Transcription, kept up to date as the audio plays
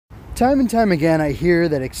Time and time again, I hear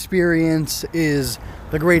that experience is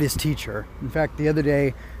the greatest teacher. In fact, the other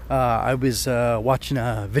day, I was watching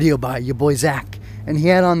a video by your boy Zach, and he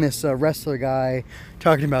had on this wrestler guy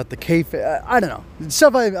talking about the kayfabe. I don't know,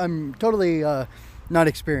 stuff I'm totally not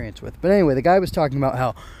experienced with. But anyway, the guy was talking about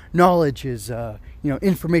how knowledge is,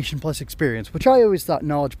 information plus experience, which I always thought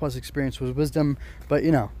knowledge plus experience was wisdom. But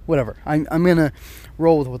whatever. I'm gonna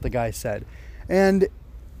roll with what the guy said, and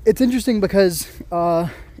it's interesting because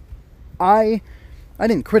I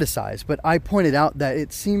didn't criticize, but I pointed out that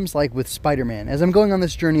it seems like with Spider-Man, as I'm going on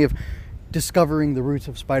this journey of discovering the roots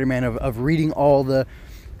of Spider-Man, of reading all the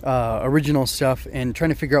original stuff and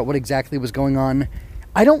trying to figure out what exactly was going on,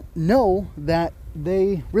 I don't know that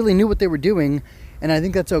they really knew what they were doing, and I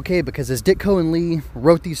think that's okay, because as Ditko and Lee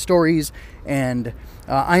wrote these stories and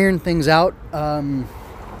ironed things out,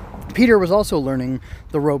 Peter was also learning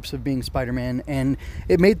the ropes of being Spider-Man, and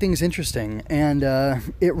it made things interesting. And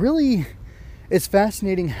it's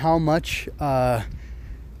fascinating how much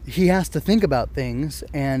he has to think about things.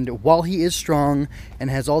 And while he is strong and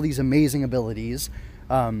has all these amazing abilities,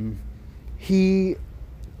 he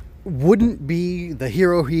wouldn't be the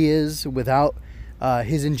hero he is without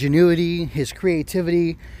his ingenuity, his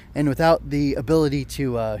creativity, and without the ability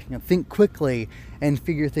to think quickly and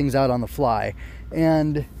figure things out on the fly.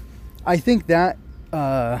 And I think that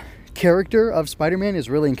character of Spider-Man is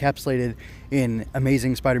really encapsulated in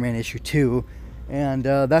Amazing Spider-Man issue 2, and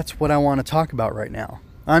that's what I want to talk about right now.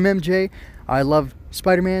 I'm MJ, I love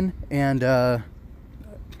Spider-Man, and I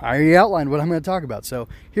already outlined what I'm going to talk about, so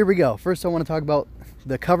here we go. First I want to talk about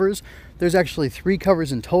the covers. There's actually 3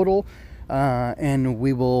 covers in total, and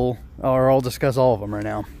I'll discuss all of them right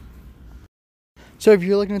now. So if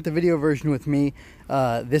you're looking at the video version with me,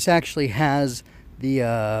 this actually has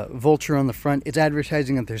the Vulture on the front. It's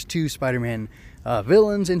advertising that there's 2 Spider-Man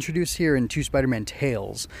villains introduced here and 2 Spider-Man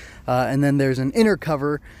tales. And then there's an inner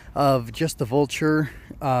cover of just the Vulture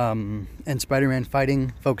and Spider-Man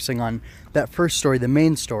fighting, focusing on that first story, the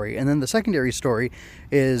main story. And then the secondary story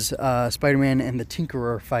is Spider-Man and the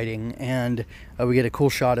Tinkerer fighting, and we get a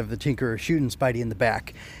cool shot of the Tinkerer shooting Spidey in the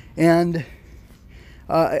back. And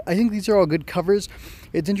I think these are all good covers.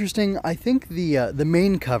 It's interesting. I think the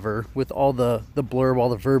main cover with all the blurb, all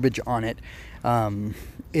the verbiage on it,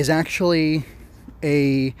 is actually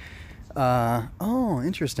a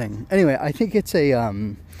interesting. Anyway, I think it's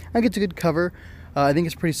a good cover. I think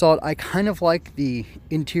it's pretty solid. I kind of like the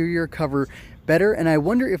interior cover better, and I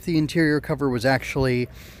wonder if the interior cover was actually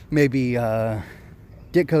maybe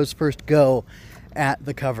Ditko's first go at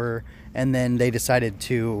the cover, and then they decided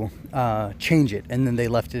to change it, and then they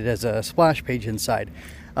left it as a splash page inside.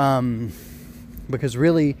 Because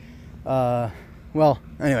really,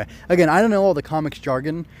 anyway, again, I don't know all the comics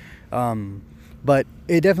jargon, but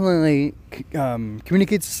it definitely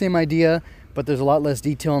communicates the same idea, but there's a lot less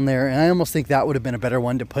detail in there, and I almost think that would have been a better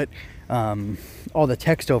one to put all the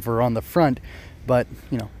text over on the front, but,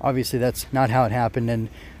 obviously that's not how it happened, and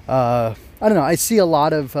I don't know, I see a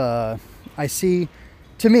lot of,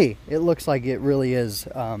 to me, it looks like it really is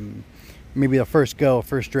maybe the first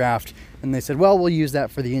draft, and they said, well, we'll use that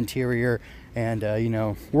for the interior and,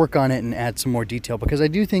 work on it and add some more detail, because I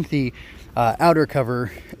do think the outer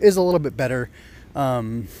cover is a little bit better,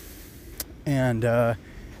 and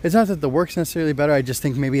it's not that the work's necessarily better, I just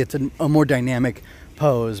think maybe it's a more dynamic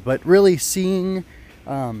pose, but really seeing,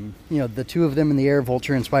 the 2 of them in the air,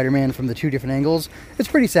 Vulture and Spider-Man, from the 2 different angles, it's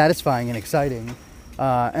pretty satisfying and exciting,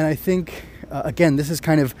 and I think, again, this is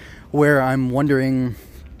kind of where I'm wondering,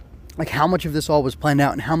 like, how much of this all was planned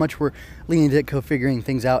out and how much were Lee and Ditko figuring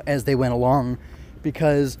things out as they went along,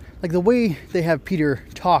 because, like, the way they have Peter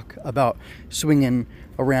talk about swinging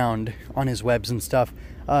around on his webs and stuff,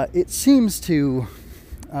 it seems to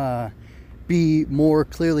be more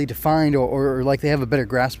clearly defined, or like they have a better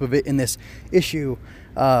grasp of it in this issue,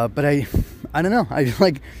 but I don't know,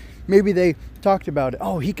 maybe they talked about,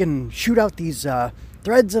 oh, he can shoot out these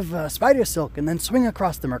threads of spider silk and then swing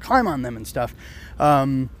across them or climb on them and stuff,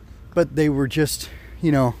 but they were just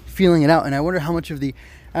feeling it out, and I wonder how much of the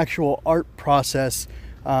actual art process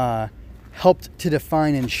helped to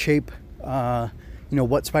define and shape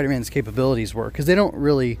what Spider-Man's capabilities were, because they don't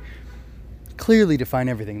really clearly define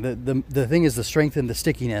everything. The thing is the strength and the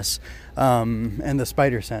stickiness, and the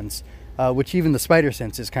spider sense, which even the spider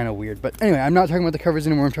sense is kind of weird. But anyway, I'm not talking about the covers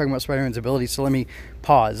anymore, I'm talking about Spider-Man's abilities, so let me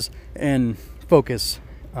pause and focus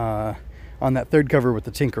on that 3rd cover with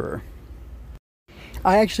the Tinkerer.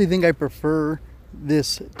 I actually think I prefer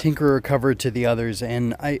this Tinkerer cover to the others,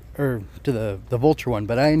 and to the Vulture one,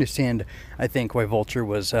 but I understand, I think, why Vulture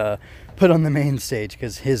was put on the main stage,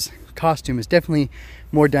 because his costume is definitely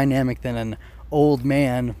more dynamic than an old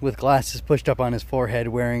man with glasses pushed up on his forehead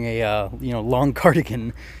wearing a long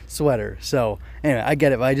cardigan sweater. So anyway, I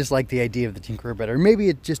get it, but I just like the idea of the Tinkerer better. Maybe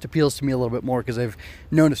it just appeals to me a little bit more because I've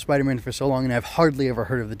known of Spider-Man for so long and I've hardly ever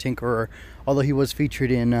heard of the Tinkerer, although he was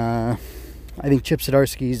featured in I think Chip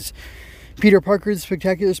Zdarsky's Peter Parker's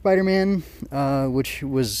Spectacular Spider-Man, which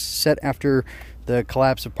was set after the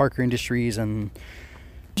collapse of Parker Industries and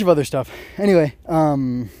a bunch of other stuff. Anyway,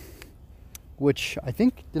 which I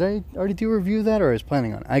think, did I already do a review of that, or I was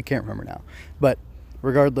planning on? I can't remember now. But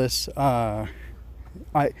regardless, I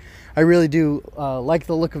really do like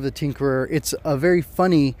the look of the Tinkerer. It's a very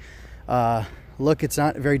funny look. It's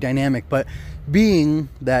not very dynamic, but being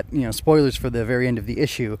that, spoilers for the very end of the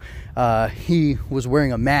issue, he was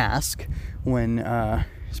wearing a mask when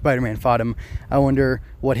Spider-Man fought him. I wonder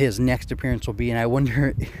what his next appearance will be, and I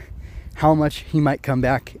wonder how much he might come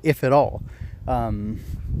back, if at all. Yeah.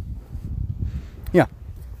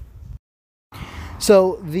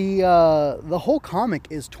 So the whole comic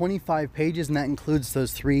is 25 pages, and that includes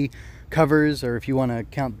those 3 covers, or if you want to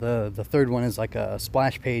count the third one as like a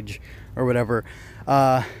splash page or whatever.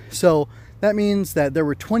 So that means that there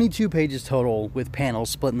were 22 pages total with panels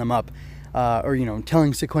splitting them up, or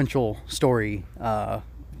telling sequential story,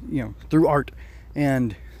 through art.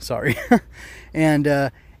 And sorry,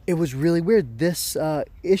 and it was really weird. This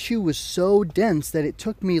issue was so dense that it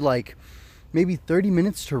took me like maybe 30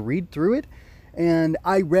 minutes to read through it. And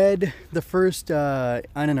I read the first, 8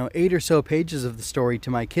 or so pages of the story to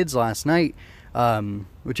my kids last night,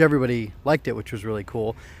 which everybody liked it, which was really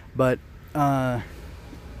cool. But, I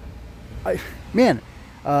feel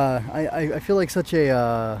like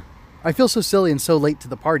I feel so silly and so late to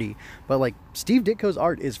the party. But like, Steve Ditko's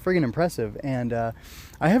art is friggin' impressive. And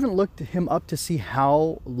I haven't looked him up to see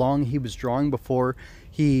how long he was drawing before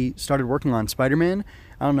he started working on Spider-Man.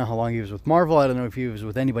 I don't know how long he was with Marvel. I don't know if he was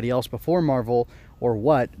with anybody else before Marvel or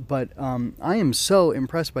what, but I am so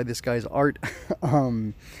impressed by this guy's art.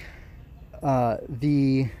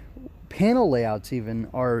 The panel layouts even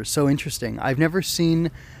are so interesting. I've never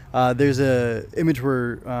seen, there's a image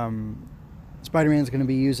where Spider-Man's going to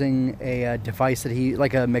be using a device that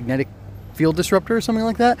like a magnetic field disruptor or something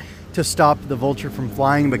like that, to stop the Vulture from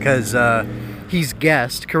flying, because he's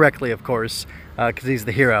guessed, correctly of course, because he's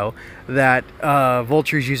the hero, that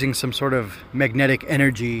Vulture's using some sort of magnetic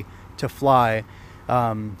energy to fly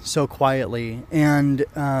so quietly. And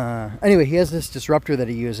anyway, he has this disruptor that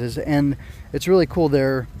he uses, and it's really cool.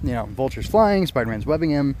 There, Vulture's flying, Spider-Man's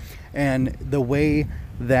webbing him, and the way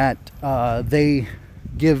that they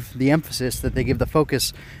give the emphasis, that they give the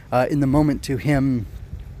focus in the moment to him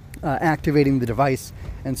activating the device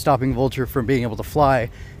and stopping Vulture from being able to fly,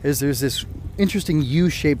 is there's this interesting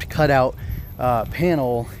U-shaped cutout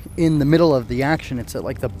panel in the middle of the action. It's at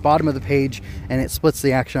like the bottom of the page, and it splits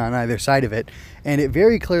the action on either side of it, and it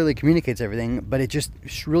very clearly communicates everything. But it just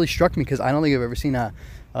really struck me because I don't think I've ever seen a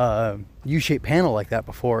U-shaped panel like that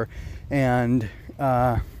before, and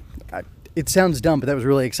it sounds dumb, but that was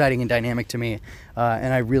really exciting and dynamic to me,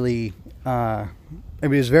 and it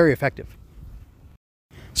was very effective.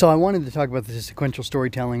 So I wanted to talk about the sequential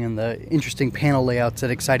storytelling and the interesting panel layouts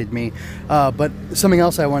that excited me. But something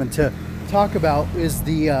else I wanted to talk about is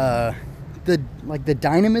the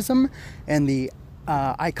dynamism and the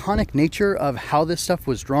iconic nature of how this stuff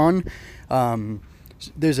was drawn.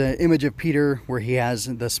 There's an image of Peter where he has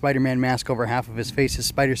the Spider-Man mask over half of his face. His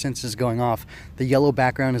spider sense is going off. The yellow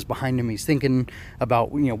background is behind him. He's thinking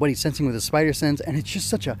about what he's sensing with his spider sense, and it's just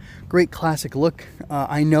such a great classic look.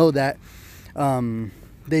 I know that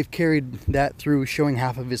they've carried that through showing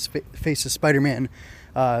half of his face as Spider-Man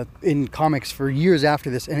in comics for years after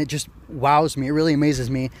this, and it just wows me. It really amazes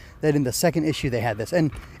me that in the second issue they had this,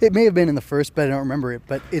 and it may have been in the first, but I don't remember it.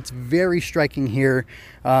 But it's very striking here.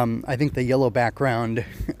 I think the yellow background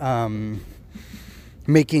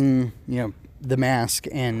making the mask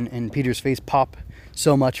and Peter's face pop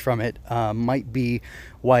so much from it might be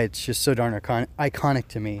why it's just so darn iconic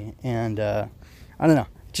to me. And I don't know,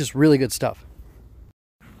 just really good stuff.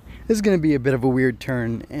 This is going to be a bit of a weird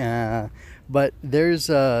turn, but there's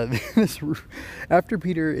this, after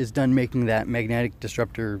Peter is done making that magnetic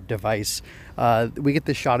disruptor device, we get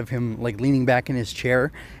this shot of him like leaning back in his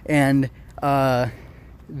chair, and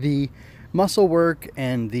the muscle work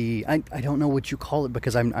and the I don't know what you call it,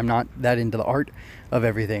 because I'm not that into the art of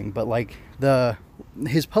everything, but like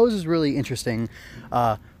his pose is really interesting.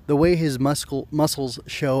 The way his muscles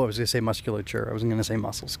show, I was going to say musculature, I wasn't going to say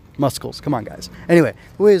muscles, come on guys. Anyway,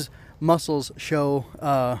 the way his muscles show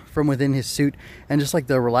from within his suit, and just like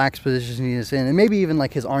the relaxed position he is in, and maybe even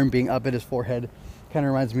like his arm being up at his forehead, kind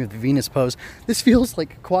of reminds me of the Venus pose. This feels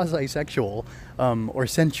like quasi-sexual or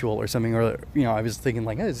sensual or something. Or, you know, I was thinking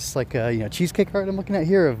like, oh, is this like a, you know, cheesecake art I'm looking at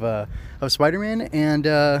here of Spider-Man? And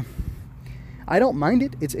I don't mind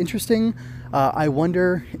it. It's interesting. I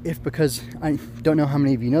wonder if, because I don't know how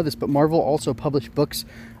many of you know this, but Marvel also published books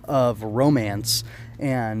of romance,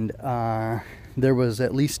 and there was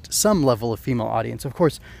at least some level of female audience. Of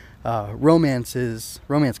course, romance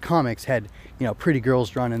comics had, you know, pretty girls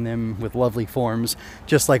drawn in them with lovely forms,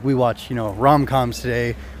 just like we watch, you know, rom-coms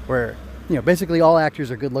today, where, you know, basically all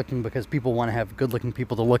actors are good looking because people want to have good looking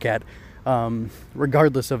people to look at,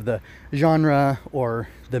 regardless of the genre or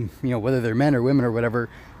the, you know, whether they're men or women or whatever.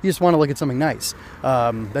 You just want to look at something nice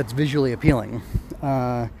that's visually appealing,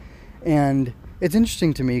 and it's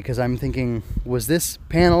interesting to me because I'm thinking, was this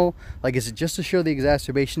panel, like, is it just to show the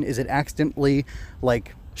exacerbation? Is it accidentally,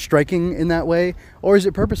 like, striking in that way? Or is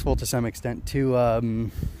it purposeful to some extent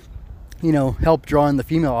to, you know, help draw in the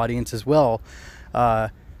female audience as well? I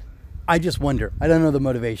just wonder. I don't know the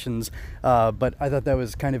motivations, but I thought that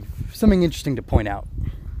was kind of something interesting to point out.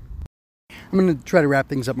 I'm going to try to wrap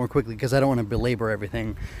things up more quickly because I don't want to belabor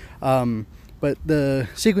everything. But the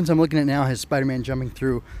sequence I'm looking at now has Spider-Man jumping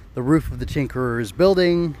through the roof of the Tinkerer's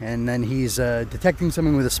building, and then he's detecting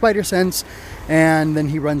something with a spider sense, and then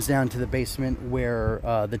he runs down to the basement where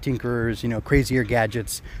the Tinkerer's, you know, crazier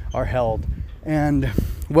gadgets are held. And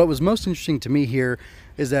what was most interesting to me here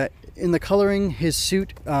is that in the coloring, his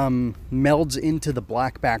suit melds into the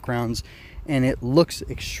black backgrounds, and it looks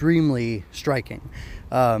extremely striking.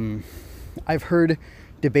 I've heard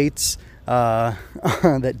debates that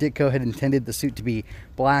Ditko had intended the suit to be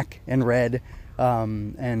black and red,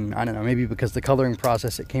 and I don't know, maybe because the coloring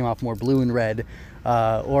process it came off more blue and red,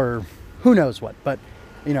 or who knows what. But,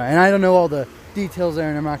 you know, and I don't know all the details there,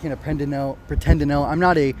 and I'm not going to pretend to know. I'm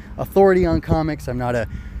not a authority on comics. I'm not a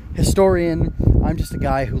historian. I'm just a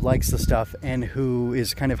guy who likes the stuff and who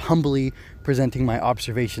is kind of humbly presenting my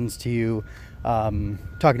observations to you,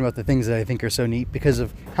 talking about the things that I think are so neat because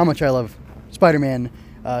of how much I love Spider-Man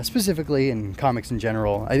specifically, and comics in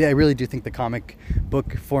general. I really do think the comic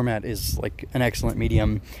book format is like an excellent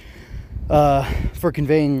medium for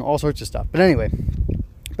conveying all sorts of stuff. But anyway,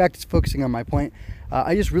 back to focusing on my point.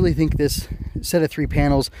 I just really think this set of 3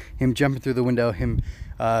 panels, him jumping through the window, him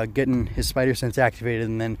getting his spider sense activated,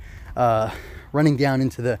 and then running down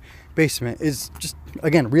into the basement is just,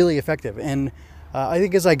 again, really effective. And I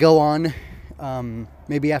think as I go on,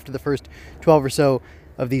 maybe after the first 12 or so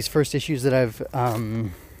of these first issues that I've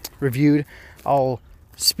reviewed, I'll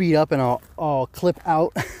speed up and I'll clip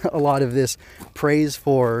out a lot of this praise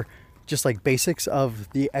for just like basics of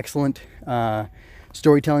the excellent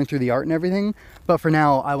storytelling through the art and everything. But for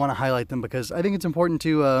now, I want to highlight them because I think it's important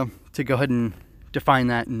to go ahead and define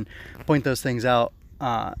that and point those things out,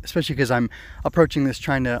 especially because I'm approaching this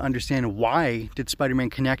trying to understand why did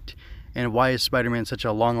Spider-Man connect and why is Spider-Man such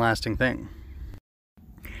a long-lasting thing.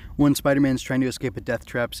 When Spider-Man's trying to escape a death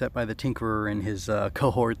trap set by the Tinkerer and his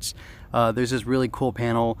cohorts, there's this really cool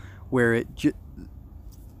panel where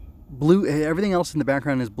everything else in the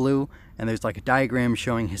background is blue, and there's like a diagram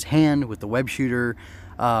showing his hand with the web shooter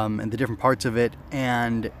and the different parts of it,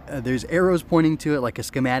 and there's arrows pointing to it like a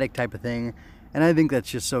schematic type of thing, and I think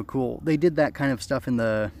that's just so cool. They did that kind of stuff in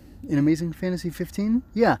Amazing Fantasy 15?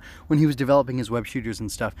 Yeah, when he was developing his web shooters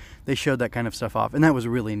and stuff, they showed that kind of stuff off, and that was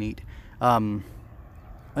really neat.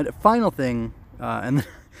 A final thing that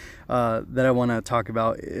I want to talk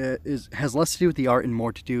about has less to do with the art and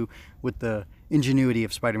more to do with the ingenuity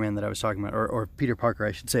of Spider-Man that I was talking about, or Peter Parker,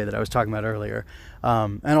 I should say, that I was talking about earlier.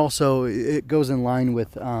 And also, it goes in line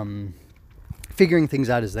with figuring things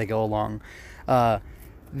out as they go along.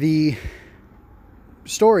 The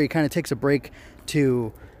story kind of takes a break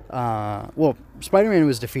to... Spider-Man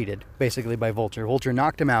was defeated, basically, by Vulture. Vulture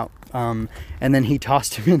knocked him out, and then he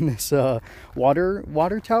tossed him in this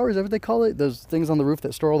water tower, is that what they call it? Those things on the roof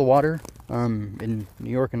that store all the water in New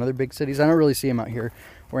York and other big cities. I don't really see them out here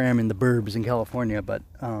where I am in the burbs in California, but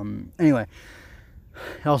anyway.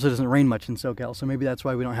 It also doesn't rain much in SoCal, so maybe that's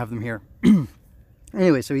why we don't have them here.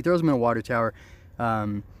 Anyway, so he throws him in a water tower.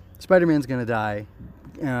 Spider-Man's going to die.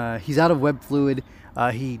 He's out of web fluid.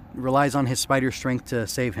 He relies on his spider strength to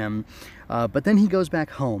save him. But then he goes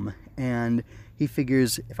back home, and he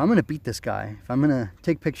figures, if I'm going to beat this guy, if I'm going to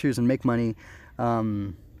take pictures and make money,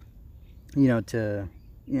 to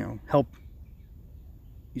help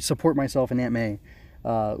support myself and Aunt May,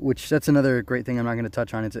 which that's another great thing I'm not going to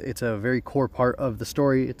touch on. It's a very core part of the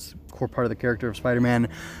story. It's a core part of the character of Spider-Man.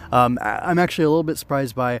 I'm actually a little bit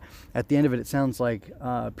surprised by, at the end of it, it sounds like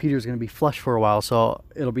Peter's going to be flush for a while, so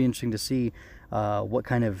it'll be interesting to see what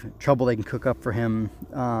kind of trouble they can cook up for him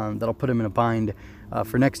that'll put him in a bind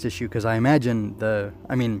for next issue, because I imagine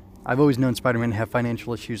I've always known Spider-Man to have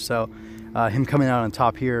financial issues, so him coming out on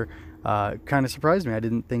top here kind of surprised me. I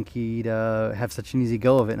didn't think he'd have such an easy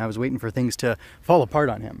go of it, and I was waiting for things to fall apart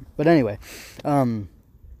on him. But anyway,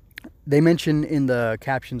 they mention in the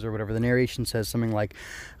captions or whatever, the narration says something like,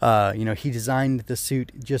 he designed the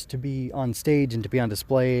suit just to be on stage and to be on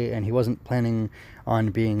display, and he wasn't planning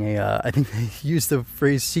on being I think they used the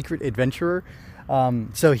phrase secret adventurer.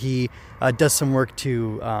 So he does some work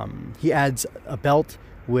he adds a belt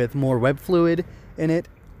with more web fluid in it,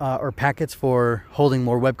 or packets for holding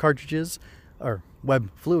more web cartridges, or web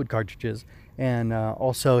fluid cartridges. And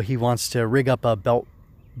also he wants to rig up a belt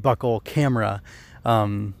buckle camera.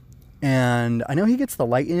 And I know he gets the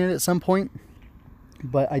light in it at some point,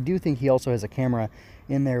 but I do think he also has a camera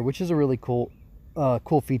in there, which is a really cool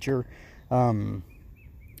feature. And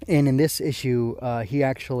in this issue, he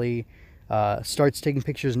actually starts taking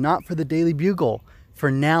pictures, not for the Daily Bugle, for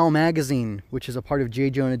Now Magazine, which is a part of J.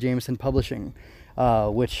 Jonah Jameson Publishing,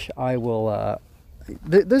 which I will...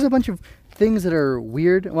 there's a bunch of things that are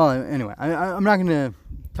weird. Well, anyway, I'm not going to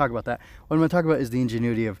talk about that. What I'm going to talk about is the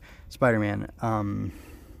ingenuity of Spider-Man,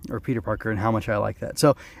 or Peter Parker, and how much I like that.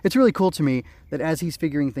 So it's really cool to me that as he's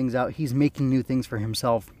figuring things out, he's making new things for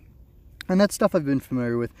himself. And that's stuff I've been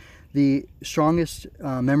familiar with. The strongest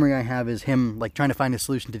memory I have is him trying to find a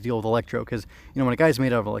solution to deal with Electro, because when a guy's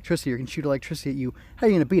made out of electricity or can shoot electricity at you, how are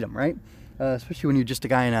you going to beat him, right? Especially when you're just a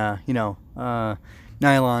guy in a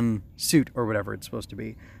nylon suit or whatever it's supposed to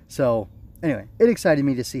be. So anyway, it excited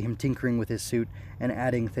me to see him tinkering with his suit and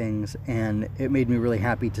adding things, and it made me really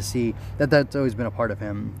happy to see that that's always been a part of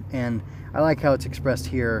him. And I like how it's expressed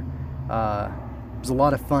here. It was a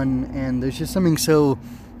lot of fun, and there's just something so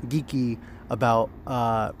geeky about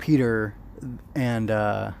Peter and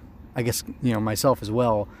I guess myself as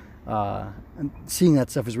well. Seeing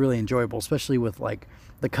that stuff is really enjoyable, especially with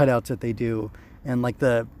the cutouts that they do and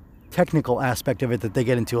the technical aspect of it that they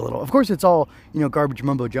get into a little. Of course, it's all garbage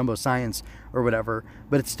mumbo jumbo science or whatever,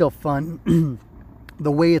 but it's still fun.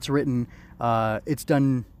 The way it's written, it's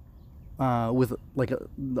done with a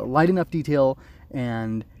light enough detail,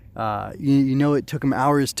 and it took them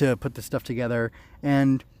hours to put this stuff together,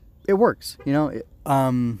 and it works.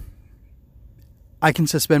 I can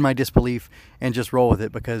suspend my disbelief and just roll with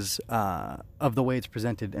it because of the way it's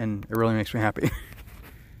presented, and it really makes me happy.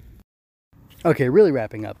 Okay, really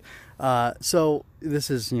wrapping up. So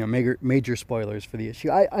this is, major spoilers for the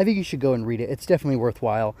issue. I think you should go and read it. It's definitely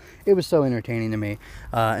worthwhile. It was so entertaining to me.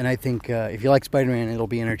 And I think if you like Spider-Man, it'll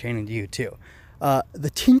be entertaining to you too.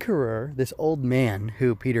 The Tinkerer, this old man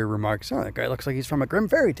who Peter remarks, oh, that guy looks like he's from a grim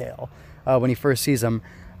fairy tale, when he first sees him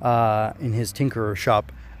in his Tinkerer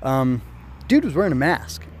shop. Dude was wearing a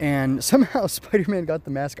mask, and somehow Spider-Man got the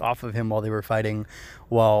mask off of him while they were fighting,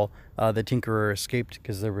 while the Tinkerer escaped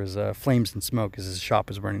because there was flames and smoke as his shop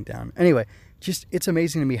was burning down. Anyway, it's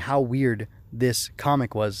amazing to me how weird this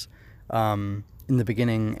comic was in the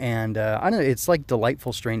beginning, and I don't know, it's like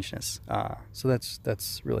delightful strangeness. So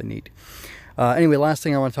that's really neat. Anyway, last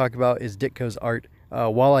thing I want to talk about is Ditko's art.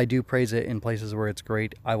 While I do praise it in places where it's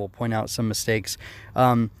great, I will point out some mistakes.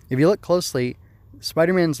 If you look closely,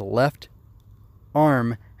 Spider-Man's left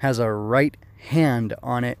arm has a right hand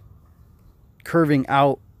on it curving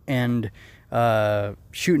out and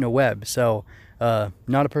shooting a web. So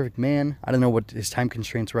not a perfect man. I don't know what his time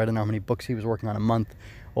constraints were. I don't know how many books he was working on a month,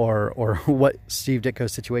 or what Steve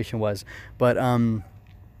Ditko's situation was. But and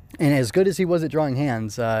as good as he was at drawing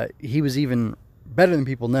hands, he was even better than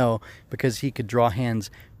people know, because he could draw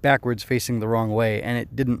hands backwards facing the wrong way, and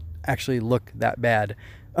it didn't actually look that bad.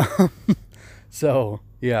 So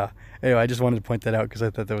yeah. Anyway, I just wanted to point that out because I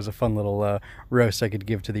thought that was a fun little roast I could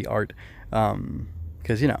give to the art.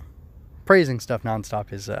 Because, praising stuff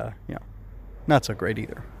nonstop is, not so great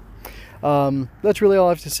either. That's really all I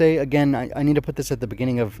have to say. Again, I need to put this at the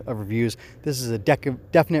beginning of reviews. This is a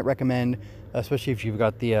definite recommend, especially if you've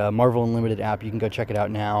got the Marvel Unlimited app. You can go check it out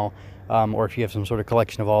now. Or if you have some sort of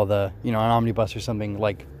collection of all the, an omnibus or something,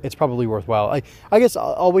 it's probably worthwhile. I guess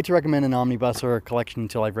I'll wait to recommend an omnibus or a collection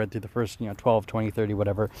until I've read through the first, 12, 20, 30,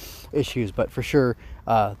 whatever issues. But for sure,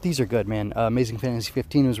 these are good, man. Amazing Fantasy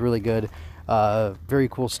 15 was really good. Very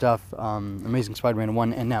cool stuff. Amazing Spider-Man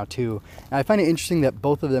 1 and now 2. And I find it interesting that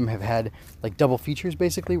both of them have had double features,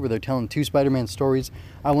 basically, where they're telling two Spider-Man stories.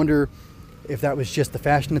 I wonder if that was just the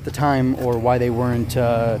fashion at the time, or why they weren't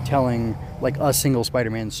telling a single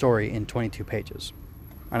Spider-Man story in 22 pages.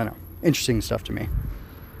 I don't know. Interesting stuff to me.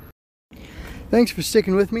 Thanks for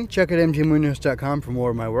sticking with me. Check out mjmunoz.com for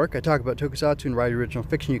more of my work. I talk about tokusatsu and write original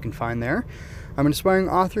fiction you can find there. I'm an aspiring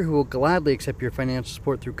author who will gladly accept your financial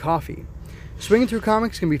support through coffee. Swinging Through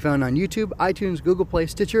Comics can be found on YouTube, iTunes, Google Play,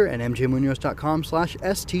 Stitcher, and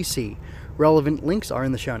mjmunoz.com/stc. Relevant links are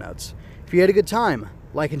in the show notes. If you had a good time,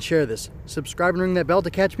 like and share this. Subscribe and ring that bell to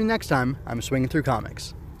catch me next time I'm Swinging Through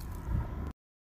Comics.